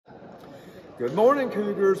Good morning,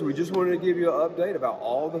 Cougars. We just wanted to give you an update about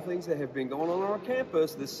all the things that have been going on our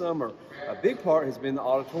campus this summer. A big part has been the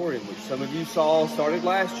auditorium, which some of you saw started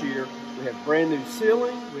last year. We have brand new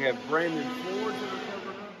ceiling, we have brand new floors that are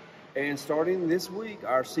covered up, and starting this week,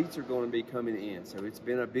 our seats are going to be coming in. So it's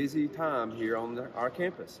been a busy time here on our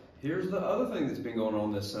campus. Here's the other thing that's been going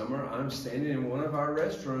on this summer. I'm standing in one of our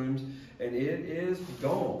restrooms, and it is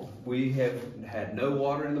gone. We have had no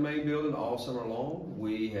water in the main building all summer long.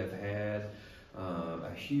 We have had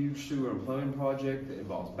a huge sewer and plumbing project that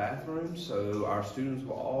involves bathrooms, so our students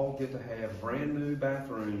will all get to have brand new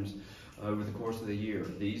bathrooms over the course of the year.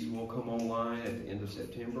 These will come online at the end of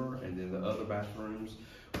September, and then the other bathrooms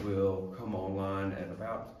will come online at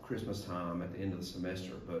about Christmas time at the end of the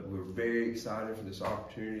semester. But we're very excited for this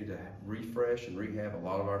opportunity to refresh and rehab a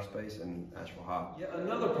lot of our space in Asheville High. Yet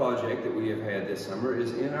another project that we have had this summer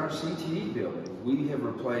is in our CTE building. We have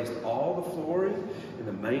replaced all the flooring in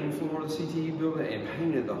the main floor of the CTE building and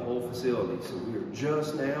painted the whole facility. So we are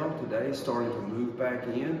just now today starting to move back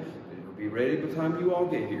in. Be ready by the time you all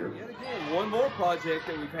get here. Yet again, one more project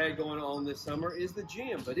that we've had going on this summer is the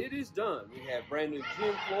gym, but it is done. We have brand new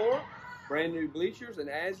gym floor, brand new bleachers, and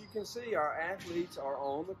as you can see, our athletes are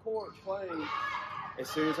on the court playing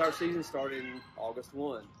as soon as our season started in August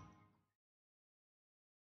 1.